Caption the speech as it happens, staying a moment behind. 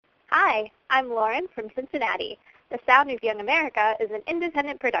Hi, I'm Lauren from Cincinnati. The Sound of Young America is an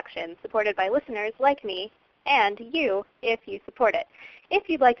independent production supported by listeners like me and you if you support it. If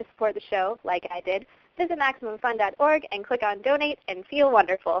you'd like to support the show, like I did, visit MaximumFun.org and click on Donate and feel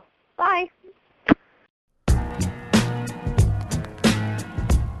wonderful. Bye!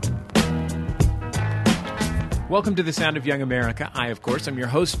 Welcome to the Sound of Young America. I, of course, am your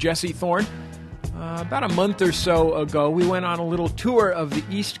host, Jesse Thorne. About a month or so ago, we went on a little tour of the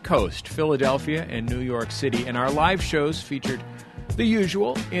East Coast, Philadelphia and New York City, and our live shows featured the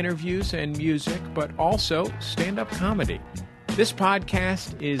usual interviews and music, but also stand-up comedy. This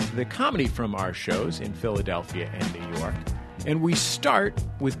podcast is the comedy from our shows in Philadelphia and New York. And we start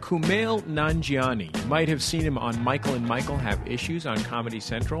with Kumail Nanjiani. You might have seen him on Michael and Michael Have Issues on Comedy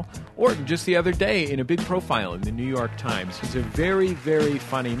Central, or just the other day in a big profile in the New York Times. He's a very, very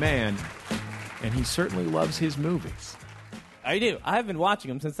funny man, and he certainly loves his movies. I do. I've been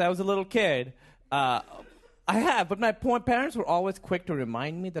watching him since I was a little kid. I have, but my parents were always quick to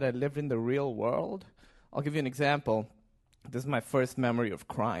remind me that I lived in the real world. I'll give you an example. This is my first memory of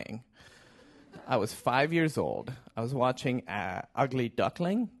crying. I was 5 years old. I was watching Ugly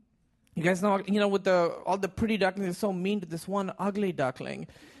Duckling. You guys know, with all the pretty ducklings, they're so mean to this one ugly duckling.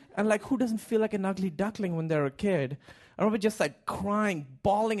 And who doesn't feel like an ugly duckling when they're a kid? I remember just crying,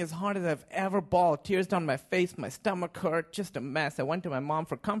 bawling as hard as I've ever bawled, tears down my face, my stomach hurt, just a mess. I went to my mom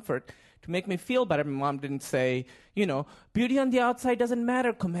for comfort to make me feel better. My mom didn't say, beauty on the outside doesn't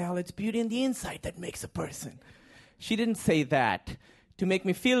matter, Kumail. It's beauty on the inside that makes a person. She didn't say that. To make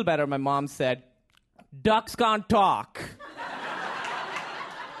me feel better, my mom said, ducks can't talk.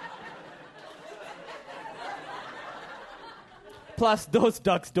 Plus, those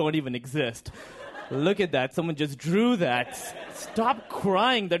ducks don't even exist. Look at that. Someone just drew that. Stop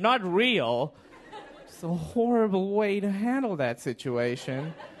crying. They're not real. It's a horrible way to handle that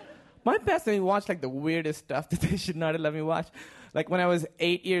situation. My parents let me watch the weirdest stuff that they should not have let me watch. When I was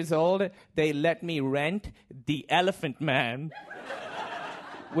 8 years old, they let me rent The Elephant Man,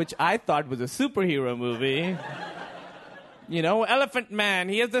 which I thought was a superhero movie. Elephant Man,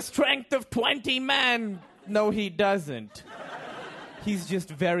 he has the strength of 20 men. No, he doesn't. He's just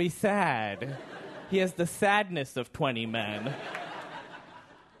very sad. He has the sadness of 20 men.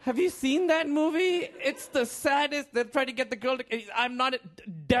 Have you seen that movie? It's the saddest. They're trying to get the girl to... I'm not...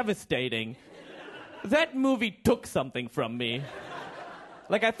 Devastating. That movie took something from me.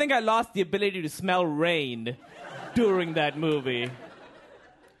 I think I lost the ability to smell rain during that movie.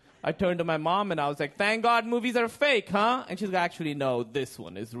 I turned to my mom and I was like, thank God movies are fake, huh? And she's like, actually, no, this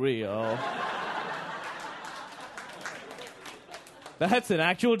one is real. That's an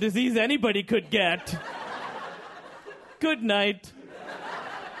actual disease anybody could get. Good night.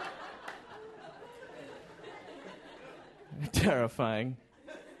 Terrifying.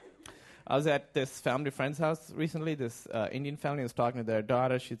 I was at this family friend's house recently. This Indian family was talking to their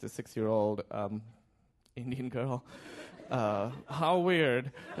daughter. She's a 6-year-old Indian girl. How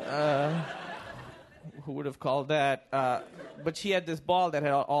weird. Who would have called that? But she had this ball that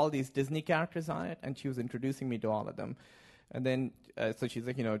had all these Disney characters on it, and she was introducing me to all of them. And then, so she's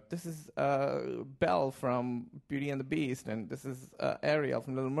like, this is Belle from Beauty and the Beast, and this is Ariel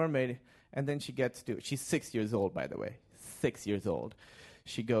from Little Mermaid. And then she gets to, she's 6 years old, by the way. 6 years old.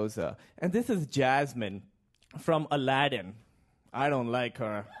 She goes, and this is Jasmine from Aladdin. I don't like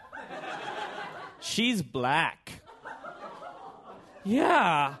her. She's black.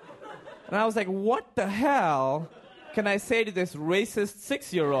 Yeah. And I was like, what the hell can I say to this racist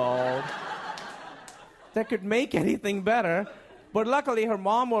 6-year-old that could make anything better? But luckily, her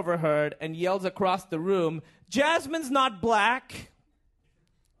mom overheard and yells across the room, Jasmine's not black.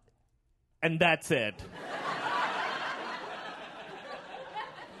 And that's it.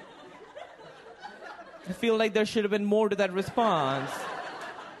 I feel like there should have been more to that response.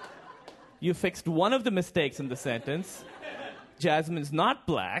 You fixed one of the mistakes in the sentence. Jasmine's not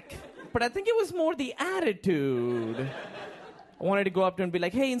black. But I think it was more the attitude. I wanted to go up to her and be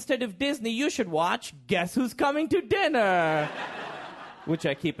like, hey, instead of Disney, you should watch Guess Who's Coming to Dinner? Which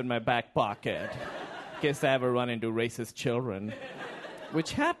I keep in my back pocket. In case I ever run into racist children.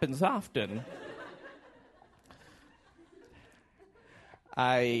 Which happens often.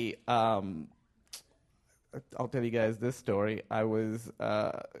 I'll tell you guys this story. I was...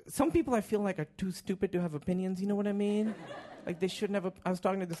 some people I feel like are too stupid to have opinions, you know what I mean? They shouldn't have... I was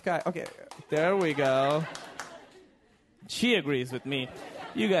talking to this guy. Okay, there we go. She agrees with me.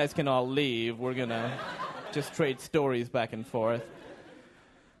 You guys can all leave. We're gonna just trade stories back and forth.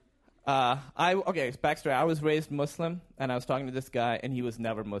 Backstory. I was raised Muslim, and I was talking to this guy, and he was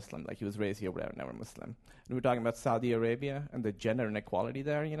never Muslim. Like, he was raised here, whatever, never Muslim. And we were talking about Saudi Arabia and the gender inequality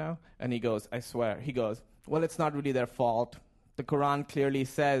there, And he goes, I swear, well, it's not really their fault. The Quran clearly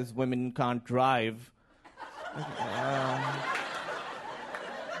says women can't drive.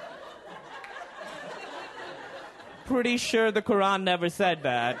 Pretty sure the Quran never said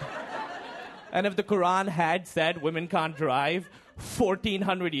that. And if the Quran had said women can't drive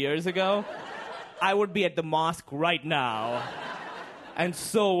 1,400 years ago, I would be at the mosque right now. And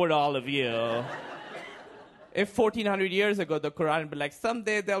so would all of you. If 1,400 years ago the Quran would be like,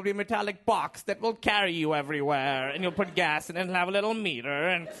 someday there'll be a metallic box that will carry you everywhere, and you'll put gas in it and it'll have a little meter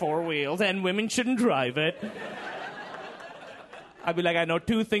and 4 wheels, and women shouldn't drive it. I'd be like, I know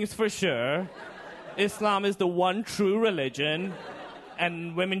 2 things for sure. Islam is the one true religion,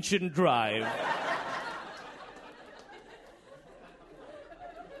 and women shouldn't drive.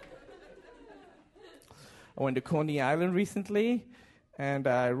 I went to Coney Island recently, and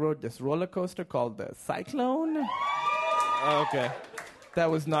I rode this roller coaster called the Cyclone. Okay. That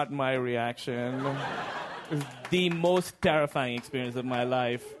was not my reaction. It was the most terrifying experience of my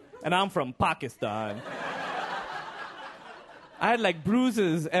life. And I'm from Pakistan. I had like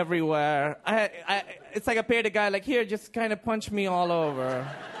bruises everywhere. It's like I paid a guy like, here, just kind of punch me all over.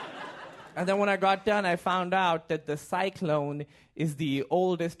 And then when I got done, I found out that the Cyclone is the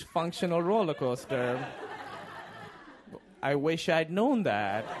oldest functional roller coaster. I wish I'd known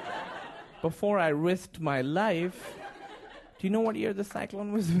that before I risked my life. Do you know what year the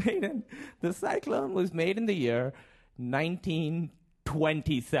Cyclone was made in? The Cyclone was made in the year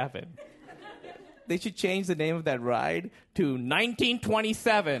 1927. They should change the name of that ride to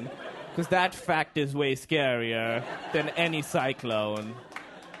 1927, because that fact is way scarier than any cyclone.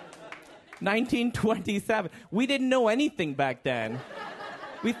 1927. We didn't know anything back then.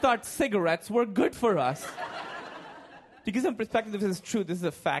 We thought cigarettes were good for us. To give some perspective, this is true. This is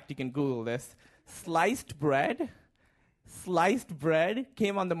a fact. You can Google this. Sliced bread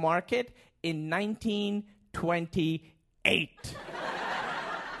came on the market in 1928.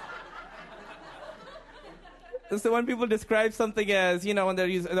 So when people describe something as, when they're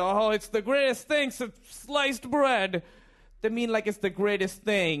using, it's the greatest thing, sliced bread, they mean like it's the greatest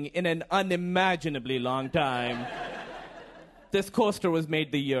thing in an unimaginably long time. This coaster was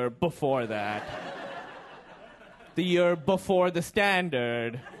made the year before that. The year before the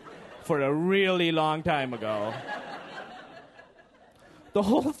standard, for a really long time ago. The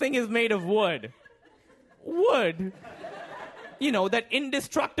whole thing is made of wood. Wood. That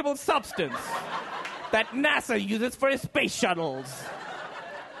indestructible substance that NASA uses for its space shuttles.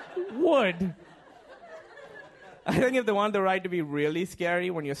 Wood. I think if they want the ride to be really scary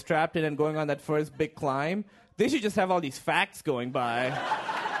when you're strapped in and going on that first big climb, they should just have all these facts going by.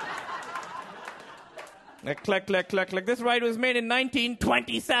 Like, click, click, click, click. This ride was made in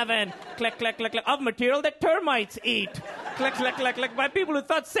 1927. Click, click, click, click. Of material that termites eat. Click, click, click, click. By people who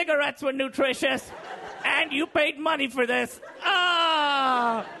thought cigarettes were nutritious. And you paid money for this.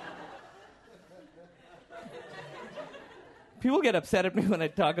 Ah! People get upset at me when I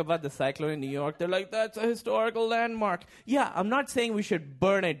talk about the Cyclone in New York. They're like, that's a historical landmark. Yeah, I'm not saying we should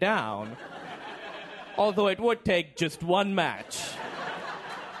burn it down. Although it would take just one match.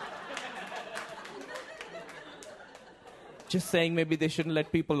 Just saying maybe they shouldn't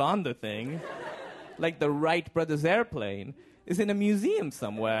let people on the thing. Like the Wright brothers airplane is in a museum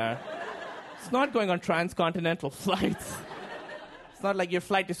somewhere. It's not going on transcontinental flights. It's not like your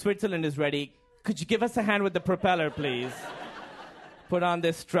flight to Switzerland is ready. Could you give us a hand with the propeller, please? Put on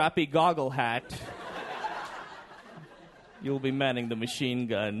this strappy goggle hat. You'll be manning the machine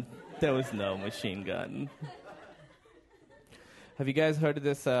gun. There was no machine gun. Have you guys heard of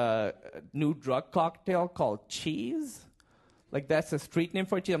this new drug cocktail called cheese? Like, that's a street name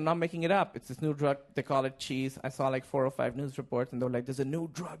for cheese. I'm not making it up. It's this new drug. They call it cheese. I saw like 4 or 5 news reports, and they were like, there's a new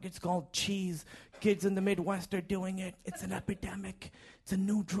drug. It's called cheese. Kids in the Midwest are doing it. It's an epidemic. It's a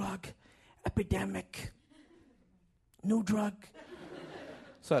new drug. Epidemic. New drug.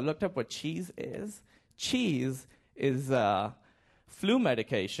 So I looked up what cheese is. Cheese is flu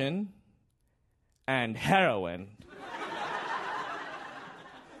medication and heroin.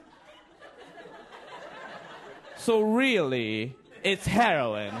 So really, it's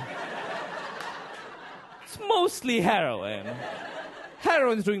heroin. It's mostly heroin.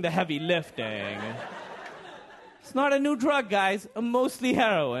 Heroin's doing the heavy lifting. It's not a new drug, guys. Mostly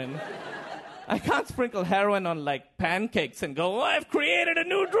heroin. I can't sprinkle heroin on, like, pancakes and go, I've created a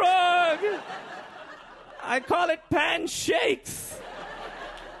new drug! I call it pan shakes.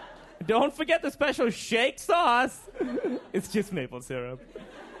 Don't forget the special shake sauce. It's just maple syrup.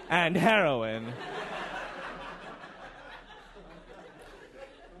 and heroin.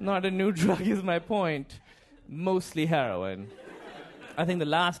 Not a new drug is my point. Mostly heroin. I think the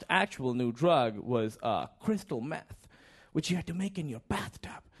last actual new drug was crystal meth, which you had to make in your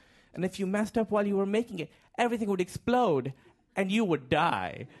bathtub. And if you messed up while you were making it, everything would explode and you would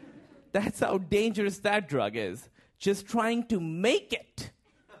die. That's how dangerous that drug is. Just trying to make it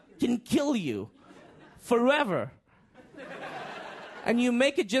can kill you forever. And you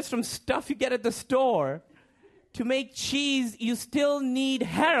make it just from stuff you get at the store. To make cheese, you still need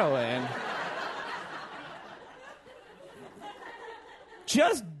heroin.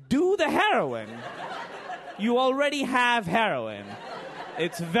 Just do the heroin. You already have heroin.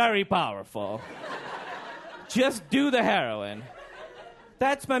 It's very powerful. Just do the heroin.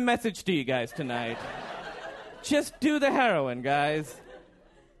 That's my message to you guys tonight. Just do the heroin, guys.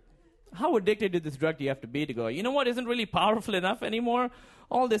 How addicted to this drug do you have to be to go, you know what isn't really powerful enough anymore?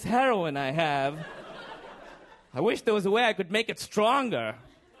 All this heroin I have. I wish there was a way I could make it stronger.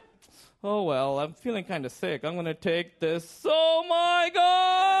 Oh, well, I'm feeling kind of sick. I'm going to take this. Oh, my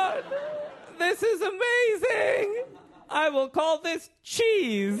God! This is amazing! I will call this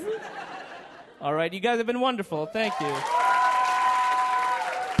cheese. All right, you guys have been wonderful. Thank you.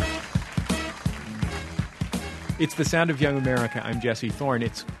 It's The Sound of Young America. I'm Jesse Thorne.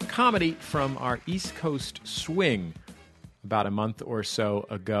 It's comedy from our East Coast swing about a month or so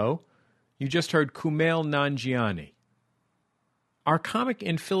ago. You just heard Kumail Nanjiani. Our comic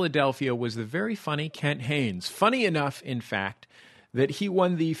in Philadelphia was the very funny Kent Haynes. Funny enough, in fact, that he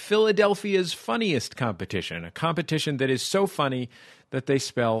won the Philadelphia's Funniest competition, a competition that is so funny that they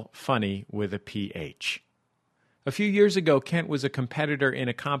spell funny with a PH. A few years ago, Kent was a competitor in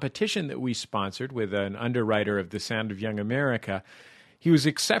a competition that we sponsored with an underwriter of The Sound of Young America. He was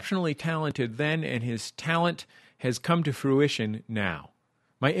exceptionally talented then, and his talent has come to fruition now.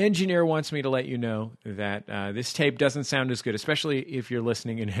 My engineer wants me to let you know that this tape doesn't sound as good, especially if you're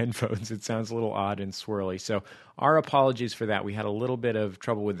listening in headphones. It sounds a little odd and swirly. So our apologies for that. We had a little bit of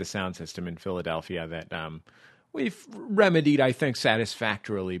trouble with the sound system in Philadelphia that we've remedied, I think,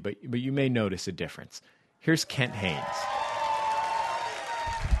 satisfactorily, but you may notice a difference. Here's Kent Haynes.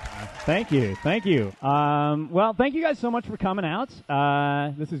 Thank you. Well, thank you guys so much for coming out.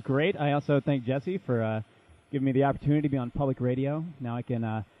 This is great. I also thank Jesse for giving me the opportunity to be on public radio. Now I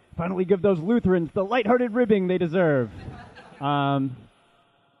can finally give those Lutherans the lighthearted ribbing they deserve.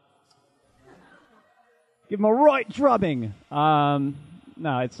 Give them a right drubbing.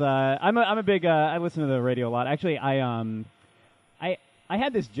 No, it's I'm a big I listen to the radio a lot. Actually, I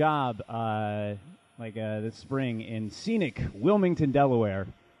had this job this spring in scenic Wilmington, Delaware,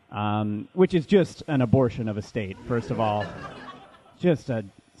 which is just an abortion of a state. First of all, just a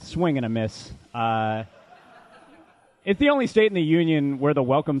swing and a miss. It's the only state in the union where the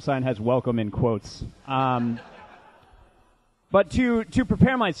welcome sign has welcome in quotes. But to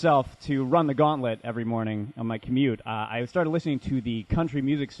prepare myself to run the gauntlet every morning on my commute, I started listening to the country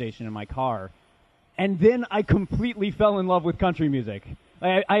music station in my car. And then I completely fell in love with country music.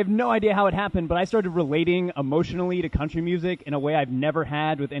 I have no idea how it happened, but I started relating emotionally to country music in a way I've never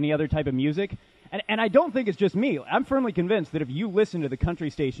had with any other type of music. And I don't think it's just me. I'm firmly convinced that if you listen to the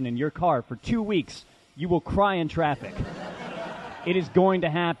country station in your car for 2 weeks, you will cry in traffic. It is going to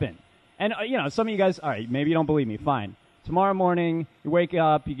happen. And, some of you guys, all right, maybe you don't believe me, fine. Tomorrow morning, you wake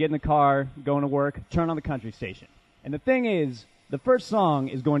up, you get in the car, going to work, turn on the country station. And the thing is, the first song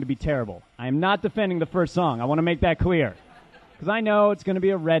is going to be terrible. I am not defending the first song. I want to make that clear. Because I know it's going to be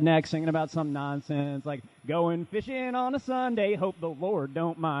a redneck singing about some nonsense, like, going fishing on a Sunday, hope the Lord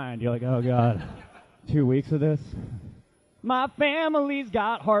don't mind. You're like, oh, God, 2 weeks of this? My family's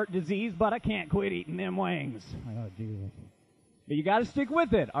got heart disease, but I can't quit eating them wings. Oh, Jesus. But you got to stick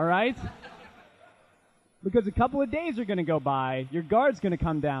with it, all right? Because a couple of days are going to go by, your guard's going to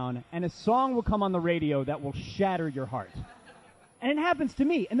come down, and a song will come on the radio that will shatter your heart. And it happens to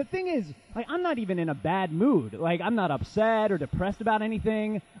me. And the thing is, I'm not even in a bad mood. I'm not upset or depressed about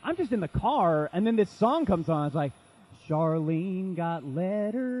anything. I'm just in the car, and then this song comes on. It's like, Charlene got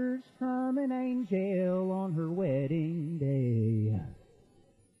letters from an angel on her wedding day.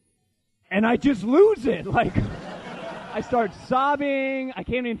 And I just lose it. I start sobbing. I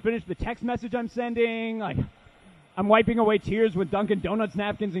can't even finish the text message I'm sending. I'm wiping away tears with Dunkin' Donuts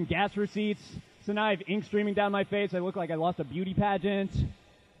napkins and gas receipts. So now I have ink streaming down my face. I look like I lost a beauty pageant.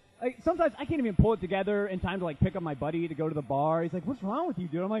 Sometimes I can't even pull it together in time to pick up my buddy to go to the bar. He's like, "What's wrong with you,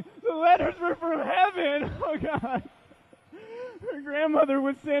 dude?" I'm like, "The letters were from heaven." Oh, God. Her grandmother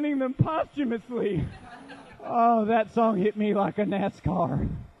was sending them posthumously. Oh, that song hit me like a NASCAR.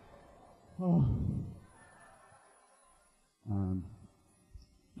 Oh.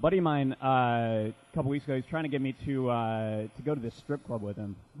 buddy of mine, a couple weeks ago, he's trying to get me to go to this strip club with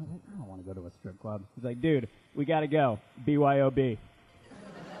him. I was like, I don't want to go to a strip club. He's like, dude, we got to go. BYOB.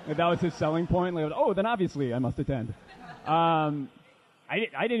 And that was his selling point. Like, oh, then obviously I must attend. I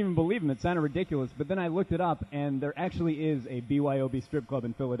didn't even believe him. It sounded ridiculous. But then I looked it up, and there actually is a BYOB strip club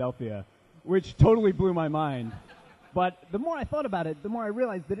in Philadelphia, which totally blew my mind. But the more I thought about it, the more I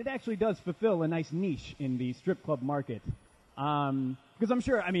realized that it actually does fulfill a nice niche in the strip club market. Because I'm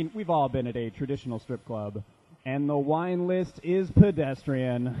sure, I mean, we've all been at a traditional strip club, and the wine list is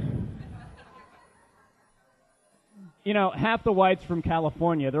pedestrian. You know, half the whites from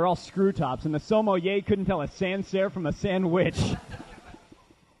California, they're all screw tops, and the sommelier couldn't tell a Sancerre from a sandwich.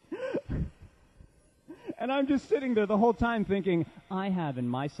 And I'm just sitting there the whole time thinking, I have in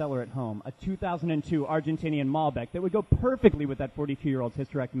my cellar at home a 2002 Argentinian Malbec that would go perfectly with that 42-year-old's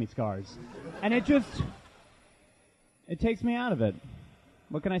hysterectomy scars. And it takes me out of it.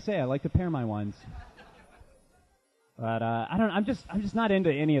 What can I say? I like to pair my wines. But I'm just not into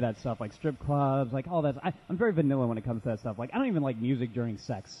any of that stuff, like strip clubs, like all that. I'm very vanilla when it comes to that stuff. Like, I don't even like music during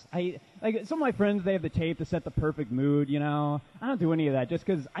sex. Like some of my friends, they have the tape to set the perfect mood, you know. I don't do any of that just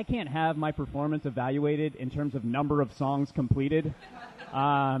because I can't have my performance evaluated in terms of number of songs completed.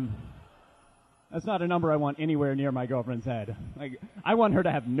 That's not a number I want anywhere near my girlfriend's head. Like, I want her to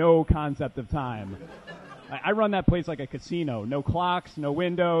have no concept of time. I run that place like a casino. No clocks, no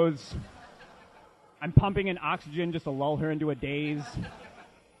windows. I'm pumping in oxygen just to lull her into a daze.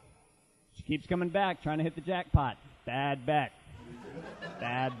 She keeps coming back, trying to hit the jackpot. Bad bet.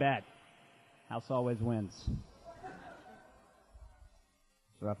 Bad bet. House always wins.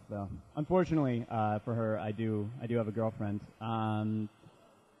 It's rough, though. Unfortunately, for her, I do have a girlfriend.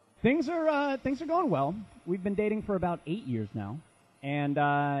 Things are going well. We've been dating for about 8 years now.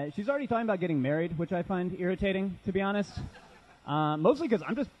 And she's already talking about getting married, which I find irritating, to be honest. Mostly because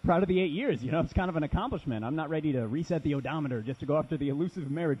I'm just proud of the 8 years. You know, it's kind of an accomplishment. I'm not ready to reset the odometer just to go after the elusive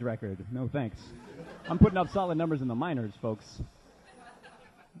marriage record. No thanks. I'm putting up solid numbers in the minors, folks.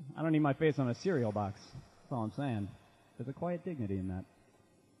 I don't need my face on a cereal box. That's all I'm saying. There's a quiet dignity in that.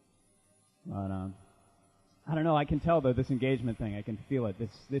 But, I don't know. I can tell, though, this engagement thing. I can feel it.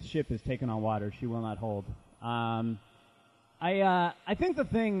 This ship is taking on water. She will not hold. I think the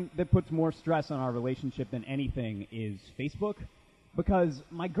thing that puts more stress on our relationship than anything is Facebook, because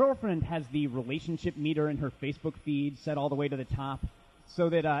my girlfriend has the relationship meter in her Facebook feed set all the way to the top, so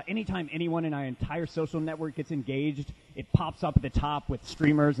that anytime anyone in our entire social network gets engaged, it pops up at the top with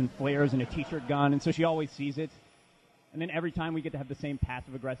streamers and flares and a t-shirt gun, and so she always sees it. And then every time we get to have the same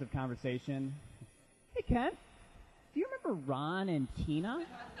passive-aggressive conversation. Hey, Kent, do you remember Ron and Tina?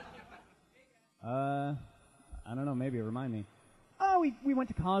 I don't know, maybe, remind me. Oh, we went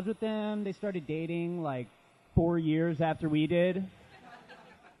to college with them. They started dating like 4 years after we did.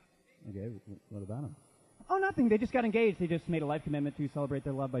 Okay, what about them? Oh, nothing. They just got engaged. They just made a life commitment to celebrate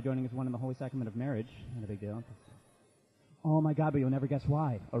their love by joining as one in the holy sacrament of marriage. Not a big deal. Oh, my God, but you'll never guess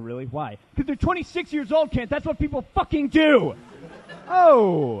why. Oh, really? Why? Because they're 26 years old, Kent. That's what people fucking do.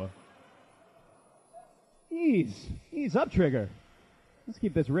 Oh. Ease up, Trigger. Let's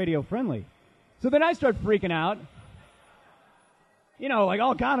keep this radio friendly. So then I start freaking out. You know, like,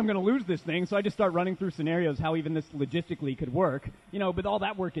 oh, God, I'm going to lose this thing. So I just start running through scenarios how even this logistically could work. You know, but all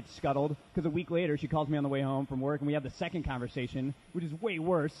that work gets scuttled because a week later she calls me on the way home from work and we have the second conversation, which is way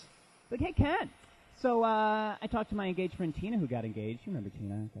worse. Like, hey, Ken. So I talked to my engaged friend Tina who got engaged. You remember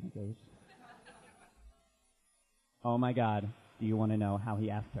Tina got engaged? Oh, my God. Do you want to know how he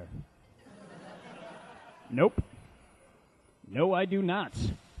asked her? Nope. No, I do not.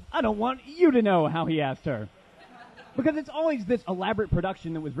 I don't want you to know how he asked her. Because it's always this elaborate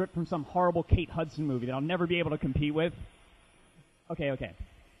production that was ripped from some horrible Kate Hudson movie that I'll never be able to compete with. Okay.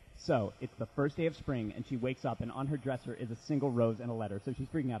 So, it's the first day of spring, and she wakes up, and on her dresser is a single rose and a letter, so she's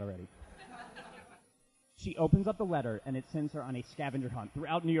freaking out already. She opens up the letter, and it sends her on a scavenger hunt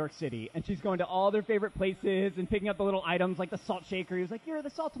throughout New York City, and she's going to all their favorite places and picking up the little items like the salt shaker. He was like, you're the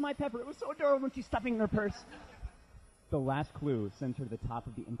salt to my pepper. It was so adorable when she's stuffing in her purse. The last clue sends her to the top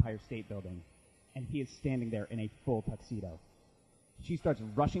of the Empire State Building, and he is standing there in a full tuxedo. She starts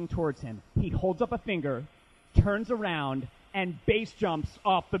rushing towards him. He holds up a finger, turns around, and base jumps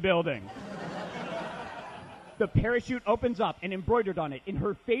off the building. The parachute opens up, and embroidered on it, in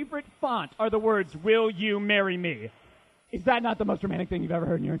her favorite font, are the words, "Will you marry me?" Is that not the most romantic thing you've ever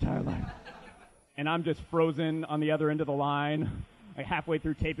heard in your entire life? And I'm just frozen on the other end of the line, like halfway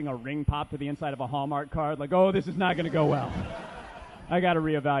through taping a ring pop to the inside of a Hallmark card, like, oh, this is not going to go well. I got to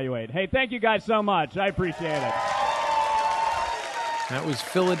reevaluate. Hey, thank you guys so much. I appreciate it. That was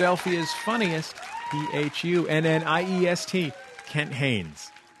Philadelphia's funniest, P-H-U-N-N-I-E-S-T, Kent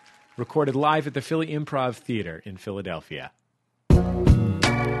Haynes. recorded live at the Philly Improv Theater in Philadelphia.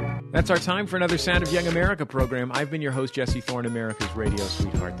 That's our time for another Sound of Young America program. I've been your host, Jesse Thorne, America's radio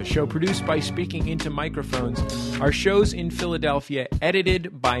sweetheart. The show produced by Speaking Into Microphones. Our show's in Philadelphia,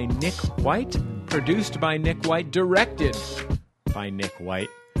 edited by Nick White, produced by Nick White, directed by Nick White.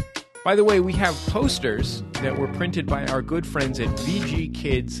 By the way, we have posters that were printed by our good friends at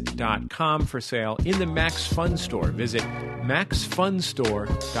VGKids.com for sale in the Max Fun Store. Visit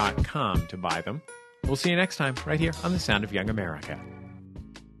MaxFunStore.com to buy them. We'll see you next time right here on The Sound of Young America.